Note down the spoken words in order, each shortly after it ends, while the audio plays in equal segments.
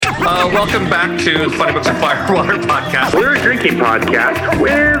Welcome back to the Funny Books and Firewater podcast. We're a drinking podcast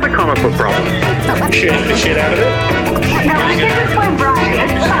with a comic book problem. Shit the shit out of it. No, I think it's my Brian.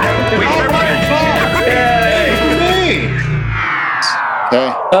 It's fine.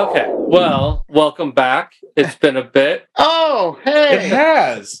 Okay, well, welcome back. It's been a bit. Oh, hey. It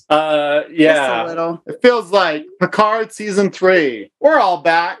has. Yeah. Just a little. It feels like Picard season 3. We're all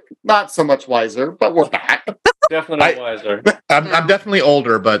back. Not so much wiser, but we're back. Definitely wiser. I'm definitely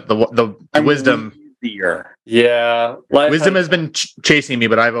older, but the wisdom. Yeah. Wisdom has been chasing me,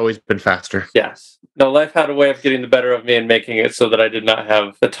 but I've always been faster. Yes. No, life had a way of getting the better of me and making it so that I did not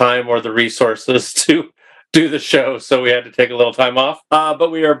have the time or the resources to do the show, so we had to take a little time off. But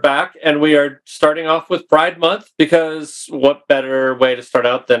we are back, and we are starting off with Pride Month, because what better way to start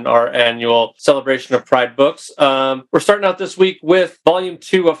out than our annual celebration of Pride books? We're starting out this week with Volume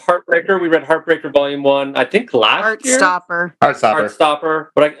 2 of Heartbreaker. We read Heartbreaker Volume 1, I think last year? Heartstopper.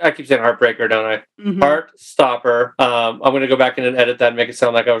 But I keep saying Heartbreaker, don't I? Mm-hmm. Heartstopper. I'm going to go back in and edit that and make it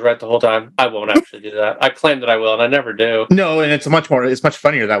sound like I was right the whole time. I won't actually do that. I claim that I will, and I never do. No, and it's much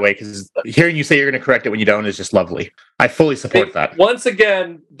funnier that way, because hearing you say you're going to correct it when you don't is just lovely. I fully support that. Once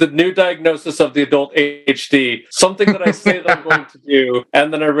again, the new diagnosis of the adult ADHD, something that I say that I'm going to do,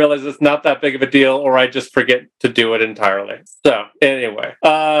 and then I realize it's not that big of a deal, or I just forget to do it entirely. So, anyway,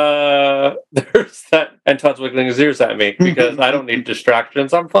 there's that, and Todd's wiggling his ears at me, because I don't need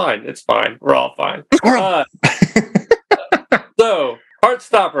distractions. I'm fine. It's fine. We're all fine. So,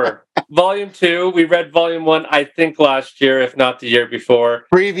 Heartstopper, Volume 2. We read Volume 1, I think, last year, if not the year before.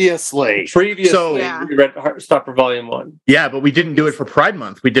 Previously, So, we read Heartstopper Volume 1. Yeah, but we didn't do it for Pride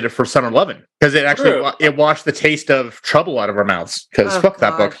Month. We did it for Summer Lovin', because it actually it washed the taste of trouble out of our mouths. Because fuck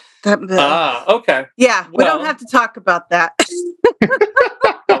that book. Okay. Yeah, we don't have to talk about that.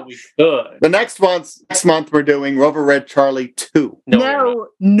 Well, we could. the next month we're doing Rover Red Charlie 2.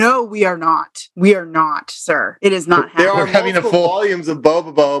 No, we are not. We are not, sir. It is not There happening. are having a multiple full- volumes of Bo.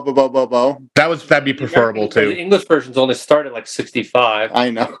 That'd be preferable The too. English versions only start at like 65. I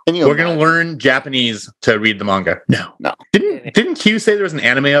know. We're gonna learn Japanese to read the manga. No. Didn't Q say there was an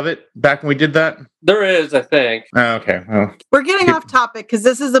anime of it back when we did that? There is, I think. Oh, okay. Well, We're getting off topic because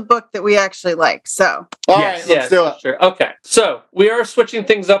this is a book that we actually like. So, All Yes. right, let's do it. Sure. Okay. So we are switching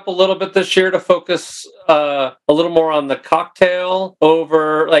things up a little bit this year to focus a little more on the cocktail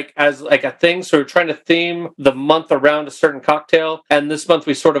over as a thing. So we're trying to theme the month around a certain cocktail. And this month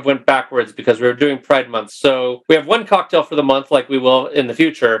we sort of went backwards because we were doing Pride Month. So we have one cocktail for the month like we will in the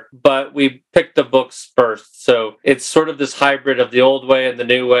future, but we picked the books first. So it's sort of this hybrid of the old way and the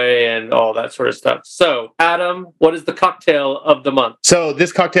new way and all that sort of stuff. So Adam, what is the cocktail of the month? so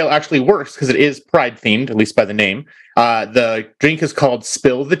this cocktail actually works because it is Pride themed, at least by the name. The drink is called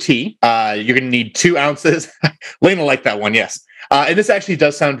Spill the Tea. You're going to need 2 ounces. Lena liked that one, yes. And this actually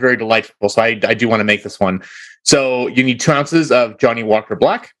does sound very delightful, so I do want to make this one. So you need 2 ounces of Johnny Walker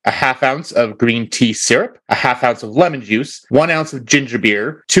Black, a half ounce of green tea syrup, a half ounce of lemon juice, 1 ounce of ginger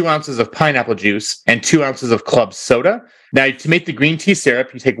beer, 2 ounces of pineapple juice, and 2 ounces of club soda. Now, to make the green tea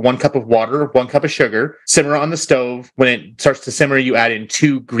syrup, you take 1 cup of water, 1 cup of sugar, simmer on the stove. When it starts to simmer, you add in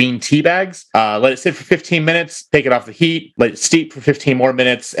 2 green tea bags. Let it sit for 15 minutes, take it off the heat, let it steep for 15 more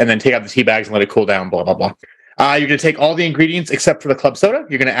minutes, and then take out the tea bags and let it cool down, blah, blah, blah. You're going to take all the ingredients except for the club soda.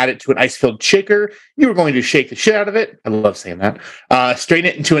 You're going to add it to an ice-filled shaker. You are going to shake the shit out of it. I love saying that. Strain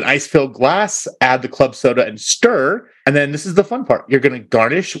it into an ice-filled glass, add the club soda and stir. And then this is the fun part. You're going to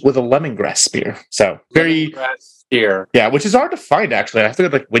garnish with a lemongrass spear. So very... Here. Yeah, which is hard to find, actually. I have to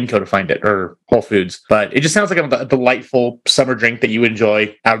go to Winco to find it, or Whole Foods. But it just sounds like a delightful summer drink that you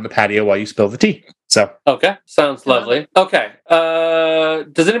enjoy out on the patio while you spill the tea. So Okay, sounds lovely. Okay,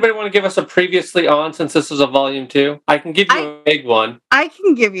 does anybody want to give us a previously on, since this is a volume 2? I can give you a big one. I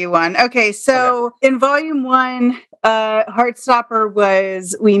can give you one. Okay, so in Volume 1,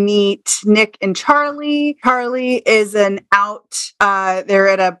 Heartstopper we meet Nick and Charlie. Charlie is they're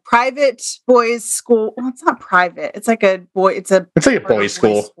at a private boys' school. Well, it's not private. It's like a boys'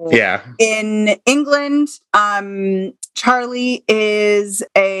 school. Yeah. In England. Charlie is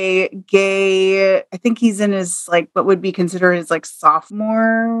a gay, I think he's in his what would be considered his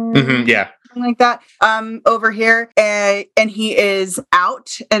sophomore. Mm-hmm, yeah. Something like that over here, and he is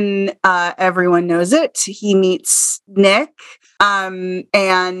out, and everyone knows it. He meets Nick,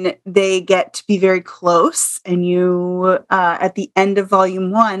 and they get to be very close, and you at the end of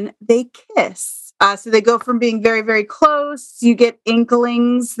Volume 1 they kiss. So they go from being very, very close. You get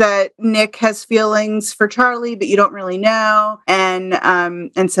inklings that Nick has feelings for Charlie, but you don't really know.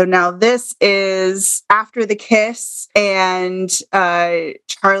 And so now this is after the kiss, and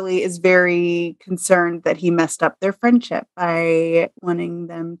Charlie is very concerned that he messed up their friendship by wanting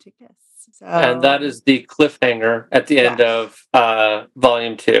them to kiss. So, And that is the cliffhanger at the end of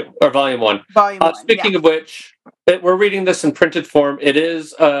volume 2 or volume 1. volume one. Speaking of which, we're reading this in printed form. It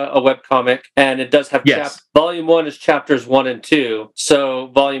is a webcomic, and it does have volume 1 is chapters 1 and 2. So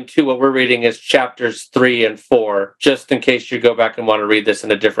volume 2, what we're reading is chapters 3 and 4, just in case you go back and want to read this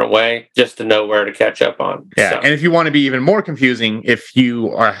in a different way, just to know where to catch up on. Yeah, and if you want to be even more confusing, if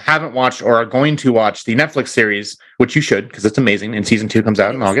you haven't watched or are going to watch the Netflix series, which you should, because it's amazing, and season 2 comes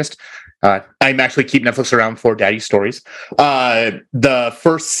out in August. I'm actually keep Netflix around for Daddy Stories. The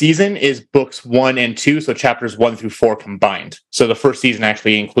first season is books 1 and 2, so chapters 1 through 4 combined. So the first season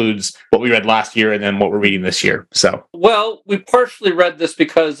actually includes what we read last year and then what we're reading this year. So, well, we partially read this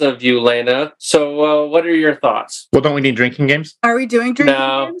because of you, Lena. So, what are your thoughts? Well, don't we need drinking games? Are we doing drinking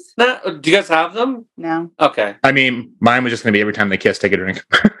games? No. Do you guys have them? No. Okay. I mean, mine was just going to be every time they kiss, take a drink.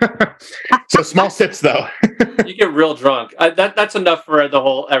 So small sips, though. You get real drunk. That's enough for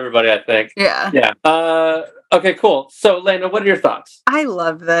everybody, I think. Yeah. Yeah. Okay, cool. So, Lena, what are your thoughts? I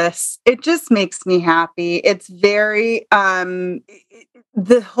love this. It just makes me happy. It's very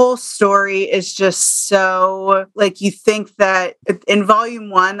the whole story is just so, like, you think that in volume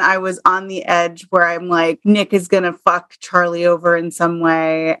 1 I was on the edge where I'm like, Nick is gonna fuck Charlie over in some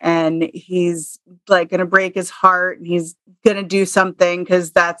way, and he's like gonna break his heart, and he's gonna do something,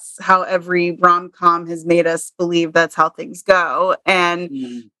 because that's how every rom-com has made us believe that's how things go. And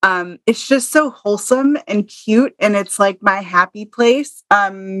it's just so wholesome and cute, and it's like my happy place.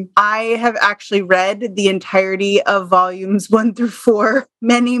 I have actually read the entirety of volumes 1 through 4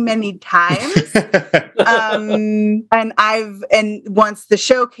 many times. And once the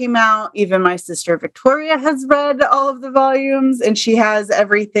show came out, even my sister Victoria has read all of the volumes, and she has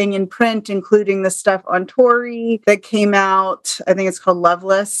everything in print, including the stuff on Tori that came out. I think it's called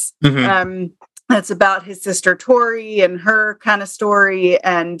Loveless. That's about his sister Tori and her kind of story,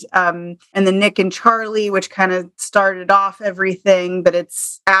 and then Nick and Charlie, which kind of started off everything, but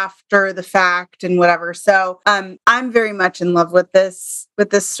it's after the fact and whatever. So I'm very much in love with this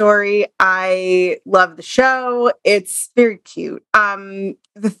story. I love the show. It's very cute.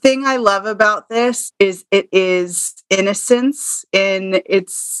 The thing I love about this is it is innocence, and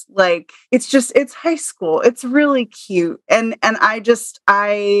it's high school. It's really cute, and I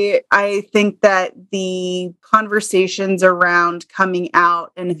think that the conversations around coming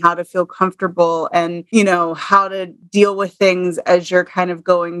out and how to feel comfortable, and how to deal with things as you're kind of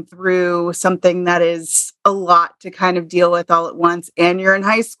going through something that is a lot to kind of deal with all at once, and you're in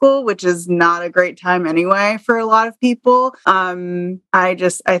high school, which is not a great time anyway for a lot of people.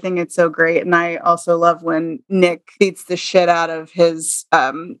 I think it's so great. And I also love when Nick beats the shit out of his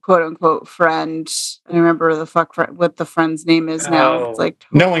quote unquote friend. I don't remember what the friend's name is now. It's like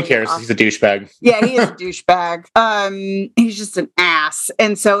totally no one cares. Awesome. He's a douchebag. Yeah, he is a douchebag. He's just an ass.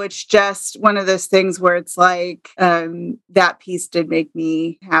 And so it's just one of those things where it's like, that piece did make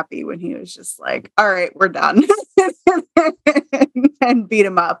me happy when he was just like, all right, we're done. And beat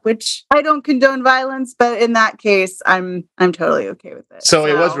him up, which I don't condone violence, but in that case, I'm totally okay with it. So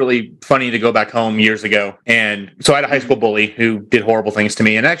it was really funny to go back home years ago. And so I had a high school bully who did horrible things to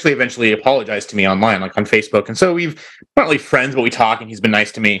me, and actually eventually apologized to me online, like on Facebook. And so we've not really friends, but we talk, and he's been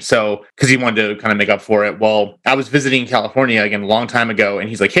nice to me. So, because he wanted to kind of make up for it. Well, I was visiting California again a long time ago, and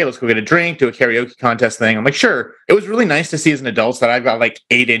he's like, hey, let's go get a drink, do a karaoke contest thing. I'm like, sure. It was really nice to see as an adult that I've got like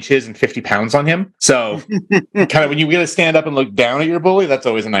 8 inches and 50 pounds on him. So kind of when you really stand up and look down at your bully, that's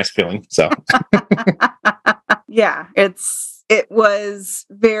always a nice feeling. So yeah, it was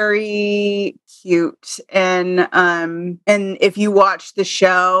very cute. And if you watch the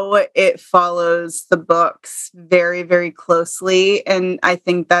show, it follows the books very, very closely. And I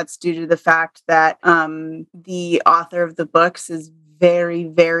think that's due to the fact that the author of the books is very,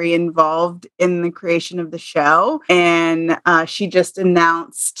 very involved in the creation of the show. And she just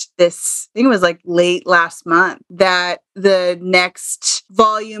announced this, I think it was like late last month, that the next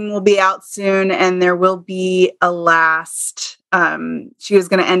volume will be out soon, and there will be a last. She was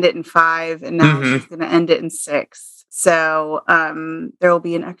going to end it in 5, and now she's going to end it in 6. So there will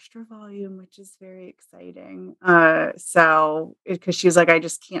be an extra volume, which is very exciting. So because she was like, I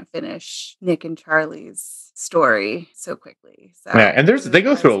just can't finish Nick and Charlie's story so quickly. So yeah, and they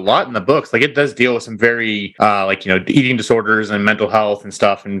go through a lot in the books. Like it does deal with some very eating disorders and mental health and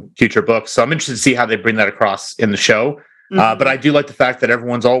stuff in future books. So I'm interested to see how they bring that across in the show. But I do like the fact that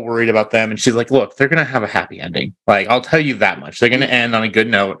everyone's all worried about them. And she's like, look, they're going to have a happy ending. Like, I'll tell you that much. They're going to end on a good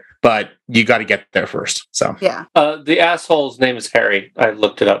note, but you got to get there first. So, Yeah. The asshole's name is Harry. I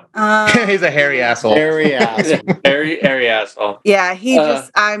looked it up. he's a hairy asshole. Hairy ass. Harry asshole. Yeah,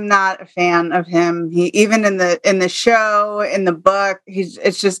 I'm not a fan of him. He even in the show, in the book,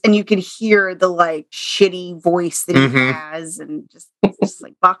 it's just, and you can hear the like shitty voice that he has, and just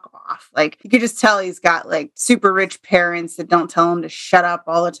like fuck off. Like you could just tell he's got like super rich parents that don't tell him to shut up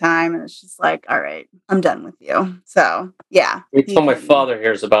all the time, and it's just like, all right, I'm done with you. So yeah. Wait till my father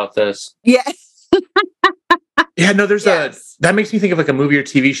hears about this. Yeah. Yeah, no, there's that makes me think of like a movie or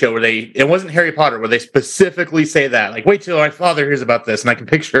TV show where it wasn't Harry Potter, where they specifically say that, like, wait till my father hears about this. And I can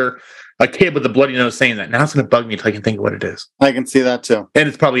picture a kid with a bloody nose saying that. Now it's going to bug me until I can think of what it is. I can see that too. And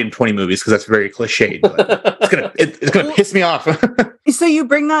it's probably in 20 movies because that's very cliched. But it's gonna piss me off. So you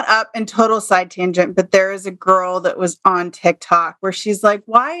bring that up in total side tangent, but there is a girl that was on TikTok where she's like,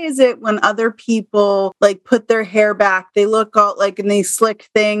 why is it when other people like put their hair back, they look all like, and they slick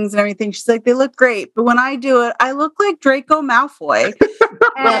things and everything. She's like, they look great. But when I do it, I look like Draco Malfoy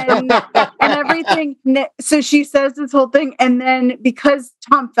and everything. So she says this whole thing. And then because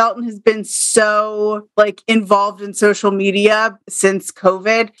Tom Felton has been so like involved in social media since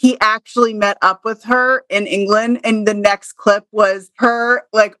COVID, he actually met up with her in England. And the next clip was her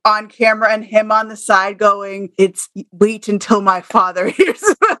like on camera and him on the side going, it's wait until my father hears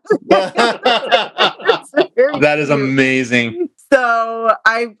That is amazing. So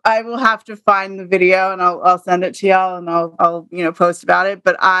I will have to find the video and I'll send it to y'all and I'll post about it.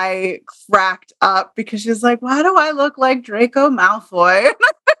 But I cracked up because she's like, why do I look like Draco Malfoy?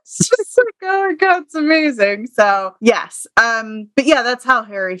 It's just like, oh my God, it's amazing. So yes. But yeah, that's how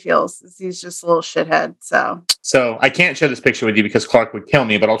Harry feels. He's just a little shithead. So I can't share this picture with you because Clark would kill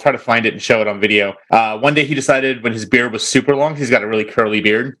me, but I'll try to find it and show it on video. One day he decided when his beard was super long, he's got a really curly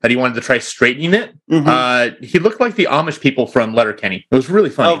beard, that he wanted to try straightening it. He looked like the Amish people from Letterkenny. It was really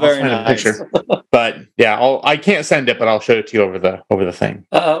funny. Oh, very nice. Picture. But yeah, I can't send it, but I'll show it to you over the thing.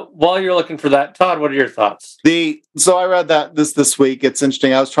 While you're looking for that, Todd, what are your thoughts? So I read that this week. It's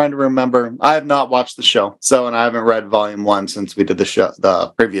interesting. I was trying to remember. I have not watched the show, and I haven't read volume 1 since we did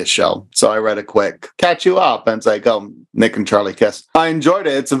the previous show. So I read a quick catch you up, and it's like, oh, Nick and Charlie kiss. I enjoyed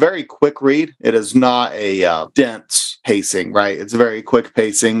it. It's a very quick read. It is not a dense pacing, right? It's a very quick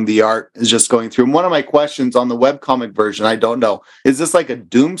pacing. The art is just going through. And one of my questions on the webcomic version, I don't know, is this like a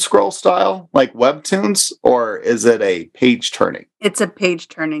doom scroll style, like webtoons, or is it a page turning? it's a page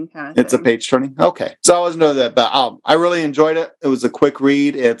turning kind of thing. It's a page turning. Okay. So I wasn't know that, but I really enjoyed it. It was a quick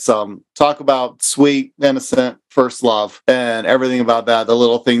read. It's talk about sweet, innocent first love and everything about that. The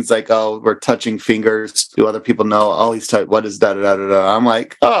little things like, oh, we're touching fingers. Do other people know? Oh, he's what is da da da da? I'm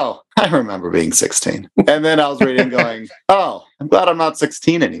like, oh, I remember being 16. And then I was reading going, oh, I'm glad I'm not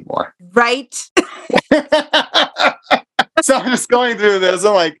 16 anymore. Right. So I'm just going through this.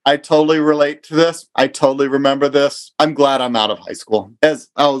 I'm like, I totally relate to this. I totally remember this. I'm glad I'm out of high school. As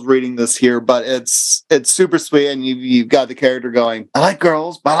I was reading this here, but it's super sweet. And you've got the character going, I like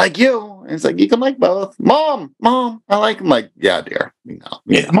girls, but I like you. And it's like, you can like both. Mom, I like him. Like, yeah, dear.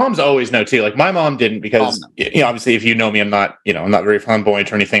 Yeah, moms always know too. Like my mom didn't because obviously if you know me, I'm not very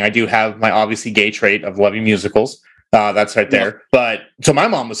flamboyant or anything. I do have my obviously gay trait of loving musicals. That's right there. Yeah. But so my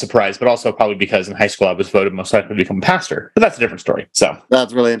mom was surprised, but also probably because in high school I was voted most likely to become a pastor. But that's a different story. So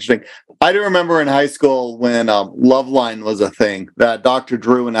that's really interesting. I do remember in high school when Loveline was a thing that Dr.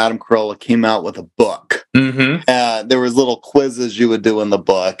 Drew and Adam Carolla came out with a book. Mm-hmm. There was little quizzes you would do in the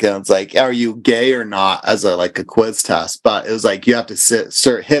book, and it's like, are you gay or not, as a quiz test. But it was like you have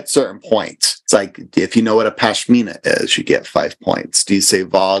to hit certain points. It's like if you know what a pashmina is, you get 5 points. Do you say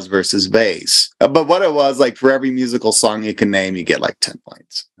vase versus vase? But what it was like for every musical song you can name, you get like 10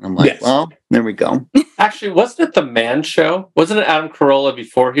 points. And I'm like, yes. Well, there we go. Actually, wasn't it the Man Show? Wasn't it Adam Carolla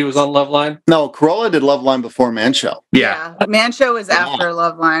before he was on Loveline? No, Carolla did Loveline before Man Show. Yeah. Man Show was after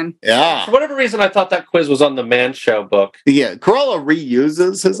Loveline. Yeah. For whatever reason, I thought that quiz was on the Man Show book. Yeah, Carolla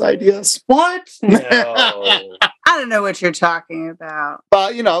reuses his ideas. What? No. I don't know what you're talking about.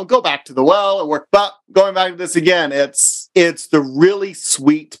 But, go back to the well. It worked. But going back to this again, it's the really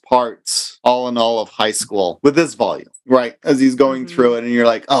sweet parts, all in all, of high school with this volume, right? As he's going through it and you're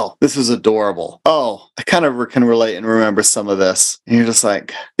like, oh, this is adorable. Oh, I kind of can relate and remember some of this. And you're just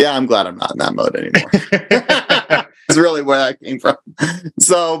like, yeah, I'm glad I'm not in that mode anymore. It's really where that came from.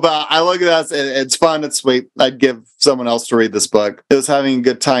 So, but I look at that. It's fun. It's sweet. I'd give someone else to read this book. It was having a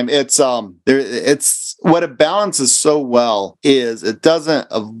good time. It's what it balances so well is it doesn't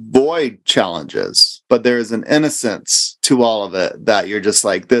avoid challenges, but there is an innocence to all of it that you're just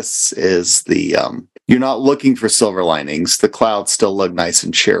like, this is the you're not looking for silver linings. The clouds still look nice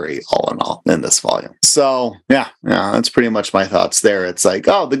and cheery, all in all, in this volume. So yeah, that's pretty much my thoughts there. It's like,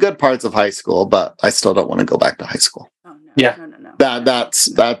 oh, the good parts of high school, but I still don't want to go back to high school. Oh, no. Yeah. No. That's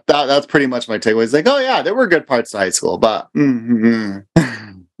pretty much my takeaway. It's like, oh yeah, there were good parts to high school, but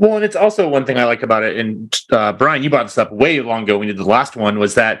Well, and it's also one thing I like about it. And Brian, you brought this up way long ago when you did the last one.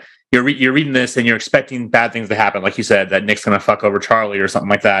 Was that you're reading this and you're expecting bad things to happen, like you said, that Nick's gonna fuck over Charlie or something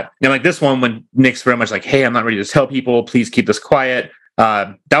like that. And like this one, when Nick's very much like, "Hey, I'm not ready to tell people. Please keep this quiet."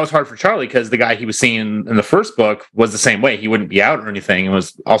 That was hard for Charlie because the guy he was seeing in the first book was the same way. He wouldn't be out or anything, and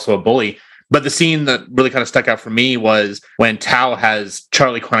was also a bully. But the scene that really kind of stuck out for me was when Tao has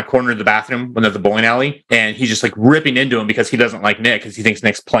Charlie kind of cornered the bathroom when they're at the bowling alley, and he's just like ripping into him because he doesn't like Nick because he thinks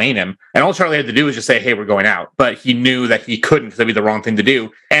Nick's playing him. And all Charlie had to do was just say, "Hey, we're going out." But he knew that he couldn't because that'd be the wrong thing to do.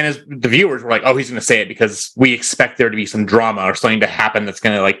 And as the viewers were like, "Oh, he's going to say it because we expect there to be some drama or something to happen that's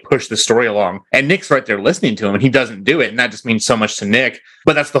going to like push the story along." And Nick's right there listening to him, and he doesn't do it. And that just means so much to Nick.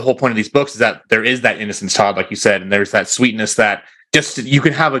 But that's the whole point of these books, is that there is that innocence, Todd, like you said, and there's that sweetness that just you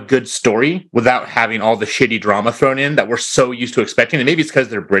can have a good story without having all the shitty drama thrown in that we're so used to expecting. And maybe it's because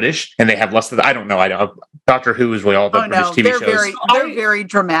they're British and they have less of the, I don't know. Doctor Who is really all the British TV shows. They're very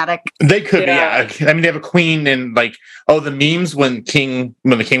dramatic. They could be, yeah. I mean, they have a queen, and like, the memes when the king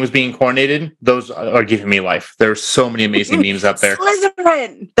was being coronated, those are giving me life. There's so many amazing memes out there.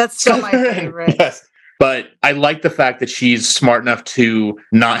 Slytherin. That's still my favorite. Yes. But I like the fact that she's smart enough to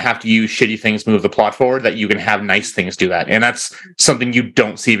not have to use shitty things to move the plot forward, that you can have nice things do that. And that's something you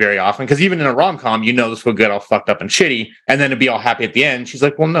don't see very often. Because even in a rom-com, this will get all fucked up and shitty, and then it'd be all happy at the end. She's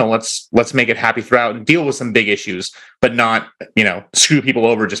like, well, no, let's make it happy throughout and deal with some big issues, but not, screw people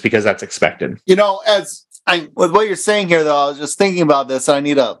over just because that's expected. With what you're saying here, though, I was just thinking about this, and I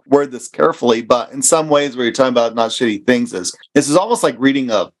need to word this carefully, but in some ways where you're talking about not shitty things, this is almost like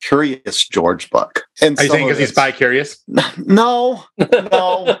reading a Curious George book. And are you saying because he's bi-curious? No. Let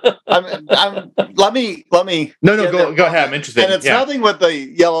me. No, go ahead. I'm interested. And it's nothing with the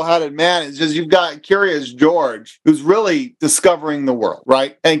yellow-hatted man. It's just you've got Curious George, who's really discovering the world,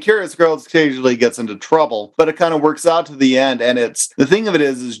 right? And Curious Girls occasionally gets into trouble, but it kind of works out to the end. And the thing of it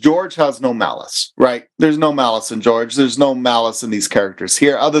is George has no malice, right? There's no malice in George. There's no malice in these characters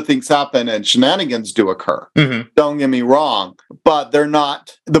here. Other things happen and shenanigans do occur. Mm-hmm. Don't get me wrong, but they're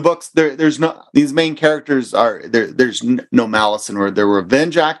not the books. There's no, these main characters are there. There's no malice in their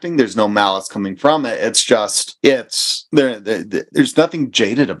revenge acting. There's no malice coming from it. It's just, there's nothing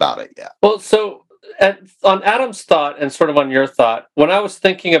jaded about it yet. Well, so on Adam's thought and sort of on your thought, when I was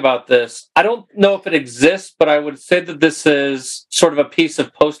thinking about this, I don't know if it exists, but I would say that this is sort of a piece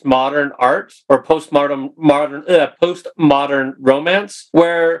of postmodern art or postmodern romance,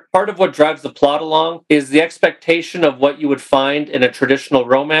 where part of what drives the plot along is the expectation of what you would find in a traditional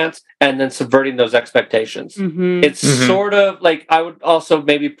romance and then subverting those expectations. Mm-hmm. It's sort of like, I would also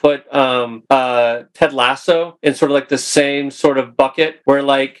maybe put Ted Lasso in sort of like the same sort of bucket, where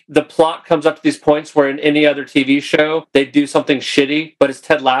like the plot comes up to these points where in any other TV show, they do something shitty, but it's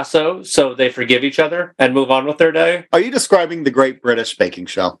Ted Lasso, so they forgive each other and move on with their day. Are you describing the Great British Baking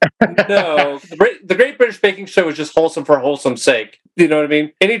Show? No, the Great British Baking Show is just wholesome for wholesome's sake. You know what I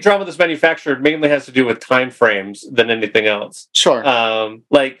mean? Any drama that's manufactured mainly has to do with time frames than anything else. Sure.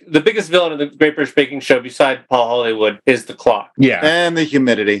 Like the biggest villain in the Great British Baking Show, beside Paul Hollywood, is the clock. Yeah. And the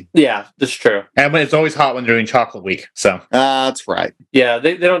humidity. Yeah, that's true. And when it's always hot when they're doing Chocolate Week. So that's right. Yeah,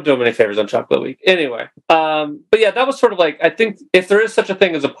 they don't do them any favors on Chocolate Week. Anyway. But yeah, that was sort of like, I think if there is such a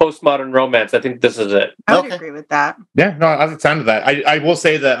thing as a postmodern romance, I think this is it. I would agree with that. Yeah, no, I like the sound of that. I will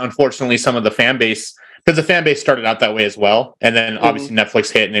say that unfortunately some of the fan base, because the fan base started out that way as well, and then obviously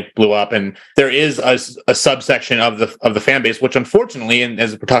Netflix hit and it blew up, and there is a subsection of the fan base, which unfortunately, and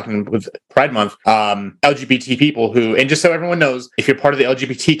as we're talking with Pride Month, LGBT people who, and just so everyone knows, if you're part of the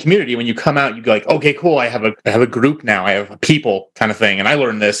LGBT community, when you come out, you go like, okay, cool, I have a group now, I have a people kind of thing, and I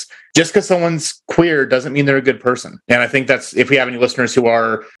learned this. Just because someone's queer doesn't mean they're a good person. And I think that's, if we have any listeners who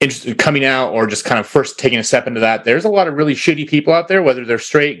are interested in coming out or just kind of first taking a step into that, there's a lot of really shitty people out there, whether they're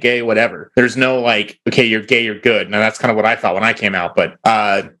straight, gay, whatever. There's no like, okay, you're gay, you're good. Now that's kind of what I thought when I came out. But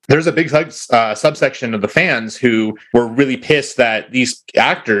there's a big subsection of the fans who were really pissed that these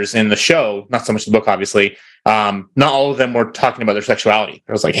actors in the show, not so much the book, obviously, not all of them were talking about their sexuality.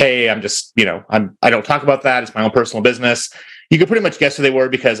 I was like, hey, I'm just, I don't talk about that. It's my own personal business. You could pretty much guess who they were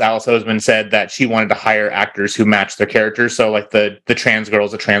because Alice Oseman said that she wanted to hire actors who matched their characters. So like the trans girl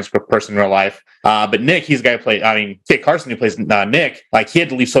is a trans person in real life. But Nick, he's the guy who played, Kit Carson, who plays Nick, like he had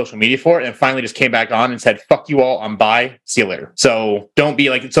to leave social media for it and finally just came back on and said, fuck you all, I'm bye, see you later. So don't be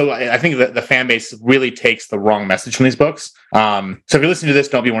like, so I think that the fan base really takes the wrong message from these books. So if you're listening to this,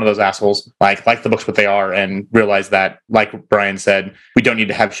 don't be one of those assholes. Like the books what they are and realize that, like Brian said, we don't need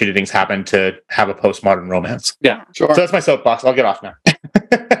to have shitty things happen to have a postmodern romance. Yeah, Sure. So that's my soapbox. I'll get off now.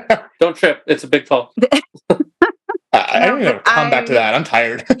 don't trip. It's a big fall. I don't even come back to that. I'm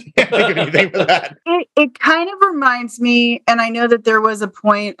tired. I can't think of anything for that. It kind of reminds me, and I know that there was a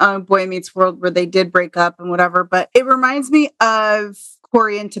point on Boy Meets World where they did break up and whatever, but it reminds me of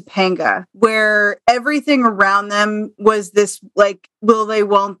Corey and Topanga, where everything around them was this like, will they,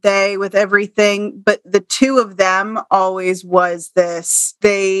 won't they, with everything. But the two of them always was this,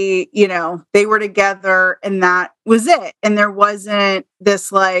 they were together and that was it. And there wasn't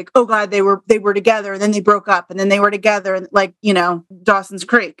this like, oh God, they were together and then they broke up and then they were together and like, Dawson's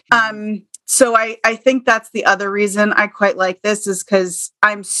Creek. So I think that's the other reason I quite like this is because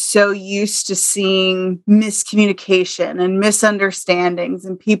I'm so used to seeing miscommunication and misunderstandings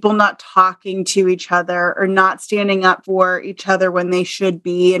and people not talking to each other or not standing up for each other when they should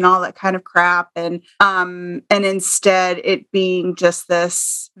be and all that kind of crap. And instead it being just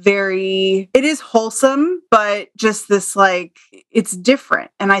this it is wholesome, but just this like, it's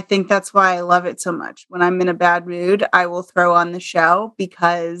different. And I think that's why I love it so much. When I'm in a bad mood, I will throw on the show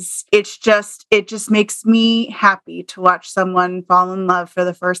because it just makes me happy to watch someone fall in love for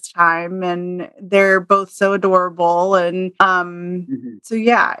the first time. And they're both so adorable. And so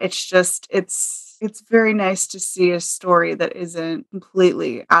yeah, it's very nice to see a story that isn't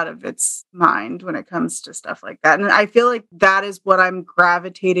completely out of its mind when it comes to stuff like that. And I feel like that is what I'm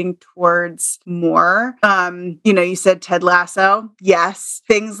gravitating towards more. You said Ted Lasso. Yes.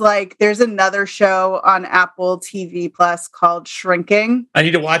 Things like there's another show on Apple TV Plus called Shrinking. I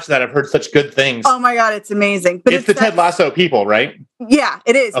need to watch that. I've heard such good things. Oh my God, it's amazing. But it's the Ted Lasso people, right? Yeah,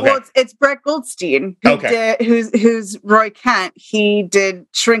 it is. Okay. Well, it's Brett Goldstein who's Roy Kent. He did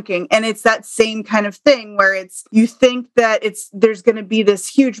Shrinking, and it's that same kind of thing where you think that there's going to be this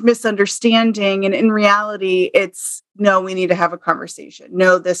huge misunderstanding, and in reality, no, we need to have a conversation.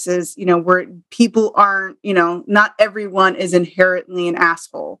 No, this is people aren't not everyone is inherently an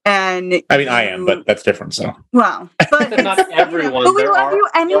asshole, and I am, but that's different. So well, but not everyone. But we love you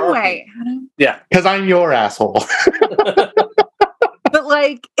anyway. Yeah, because I'm your asshole. But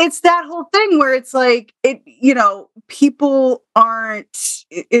like, it's that whole thing where it's like, people aren't,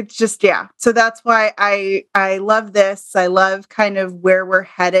 it's just, yeah. So that's why I love this. I love kind of where we're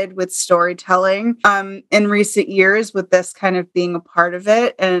headed with storytelling, in recent years with this kind of being a part of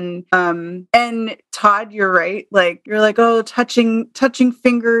it. And Todd, you're right. Like, you're like, oh, touching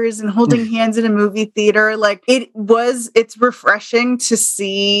fingers and holding hands in a movie theater. Like it's refreshing to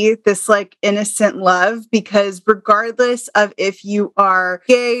see this like innocent love, because regardless of if you are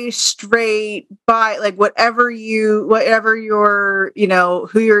gay, straight, bi, like whatever you're,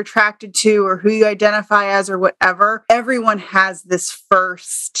 who you're attracted to or who you identify as or whatever, everyone has this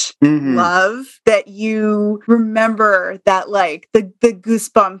first love that you remember, that like the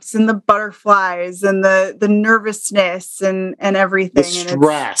goosebumps and the butterflies and the nervousness and everything. The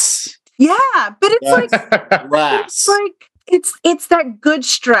stress. But it's Stress. it's that good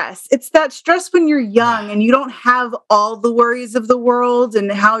stress. It's that stress when you're young and you don't have all the worries of the world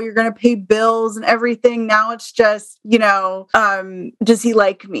and how you're going to pay bills and everything. Now it's just, does he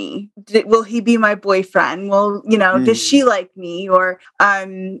like me? Will he be my boyfriend? Well, does she like me? Or,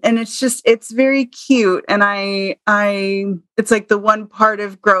 and it's very cute. And it's like the one part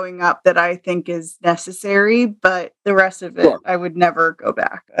of growing up that I think is necessary, but the rest of it, I would never go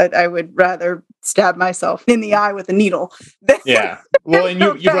back. I would rather stab myself in the eye with a needle. Yeah. Well, and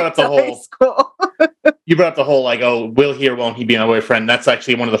you brought up the whole you brought up the whole like, oh, will he or won't he be my boyfriend? That's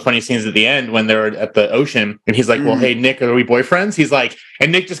actually one of the funny scenes at the end when they're at the ocean and he's like, well, hey, Nick, are we boyfriends? He's like,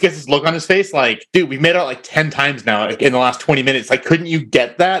 and Nick just gets this look on his face like, dude, we've made out like 10 times now in the last 20 minutes. Like, couldn't you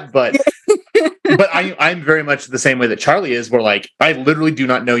get that? But but I'm very much the same way that Charlie is, where like, I literally do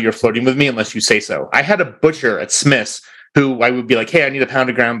not know you're flirting with me unless you say so. I had a butcher at Smith's who I would be like, hey, I need a pound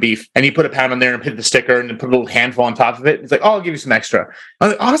of ground beef. And he put a pound on there and hit the sticker and then put a little handful on top of it. He's like, oh, I'll give you some extra. I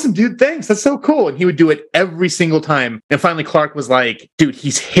was like, awesome, dude, thanks. That's so cool. And he would do it every single time. And finally, Clark was like, dude,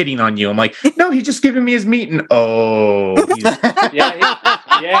 he's hitting on you. I'm like, no, he's just giving me his meat. And he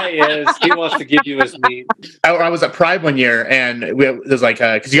is. He wants to give you his meat. I was at Pride one year and it was like,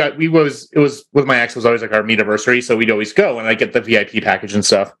 because it was with my ex, it was always like our meet anniversary. So we'd always go and I get the VIP package and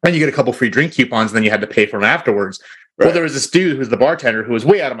stuff. And you get a couple free drink coupons and then you had to pay for them afterwards. Well, there was this dude who's the bartender who was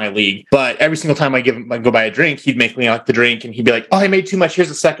way out of my league, but every single time I go buy a drink, he'd make me like the drink, and he'd be like, "Oh, I made too much. Here's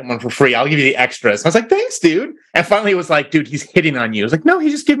the second one for free. I'll give you the extras." And I was like, "Thanks, dude." And finally, it was like, "Dude, he's hitting on you." I was like, "No,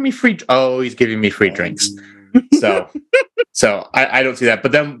 he's just giving me free. Oh, he's giving me free drinks." So I don't see that.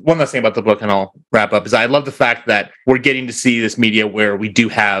 But then one last thing about the book, and I'll wrap up, is I love the fact that we're getting to see this media where we do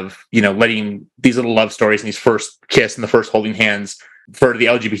have, letting these little love stories and these first kiss and the first holding hands for the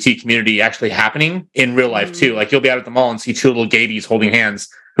LGBT community actually happening in real life too. Like, you'll be out at the mall and see two little gabies holding hands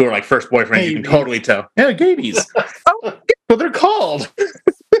who are like first boyfriends. You can totally tell. Yeah, gabies. Well, they're called.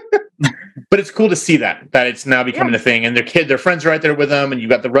 But it's cool to see that it's now becoming a thing, and their friends are right there with them, and you've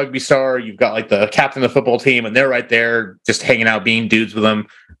got the rugby star, you've got like the captain of the football team, and they're right there just hanging out, being dudes with them.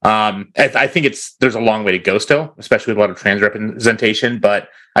 I think there's a long way to go still, especially with a lot of trans representation, but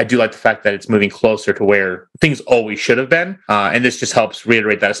I do like the fact that it's moving closer to where things always should have been, and this just helps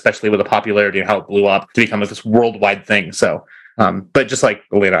reiterate that, especially with the popularity and how it blew up to become like this worldwide thing. So but just like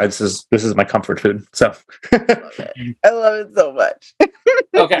Elena, this is my comfort food. So I love it so much.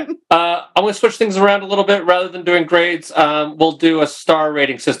 Okay. I'm going to switch things around a little bit. Rather than doing grades, we'll do a star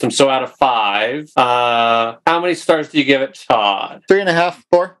rating system. So out of 5, how many stars do you give it, Todd? 3.5,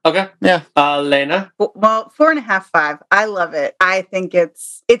 4. Okay. Yeah. Lena? Well, 4.5, 5. I love it. I think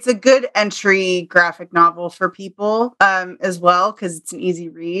it's a good entry graphic novel for people as well, because it's an easy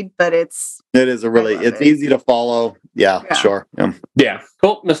read, but it is it's easy to follow. Yeah. Sure. Yeah.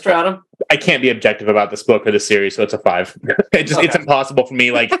 Cool. Mr. Adam? I can't be objective about this book or this series, so it's a 5. It's impossible for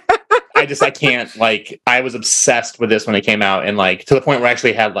me. Like, I can't. Like, I was obsessed with this when it came out, and like to the point where I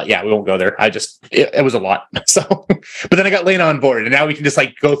actually had we won't go there. It was a lot. So, but then I got Lena on board, and now we can just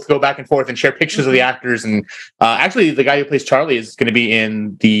like go back and forth and share pictures of the actors. And actually, the guy who plays Charlie is going to be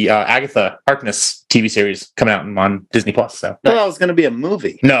in the Agatha Harkness TV series coming out on Disney Plus. So I thought it was going to be a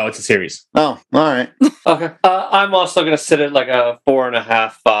movie. No, it's a series. Oh, all right. Okay. I'm also going to sit at like a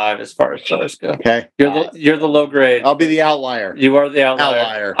 4.5, 5 as far as stars go. Okay. You're the low grade. I'll be the outlier. You are the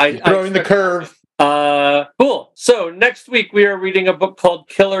outlier. Throwing the curve. Cool. So next week we are reading a book called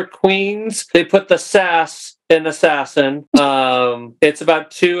Killer Queens. They put the sass in assassin. It's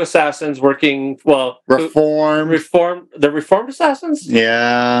about 2 assassins working. Well, reformed assassins.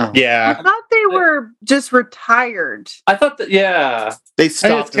 Yeah. I thought they were just retired. I thought that. Yeah. They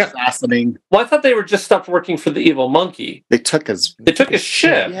stopped assassinating. Well, I thought they were just stopped working for the evil monkey. They took his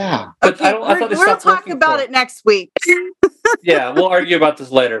ship. Yeah. But okay, I thought they we'll stopped talk about it next week. Yeah, we'll argue about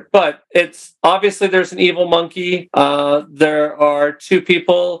this later. But it's obviously there's an evil monkey. There are 2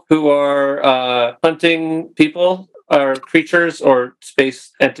 people who are hunting people or creatures or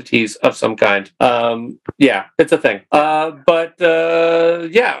space entities of some kind. Yeah, it's a thing. But other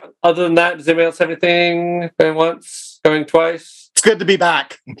than that, does anybody else have anything going once, going twice? It's good to be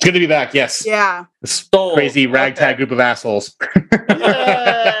back. It's good to be back. Yes. Yeah. This crazy ragtag group of assholes.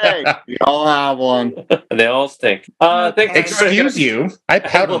 Yay! We all have one. And they all stink. Thanks. Excuse you. I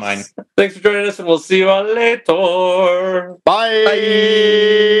pout on mine. Thanks for joining us, and we'll see you all later. Bye.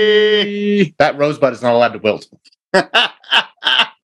 That rosebud is not allowed to wilt.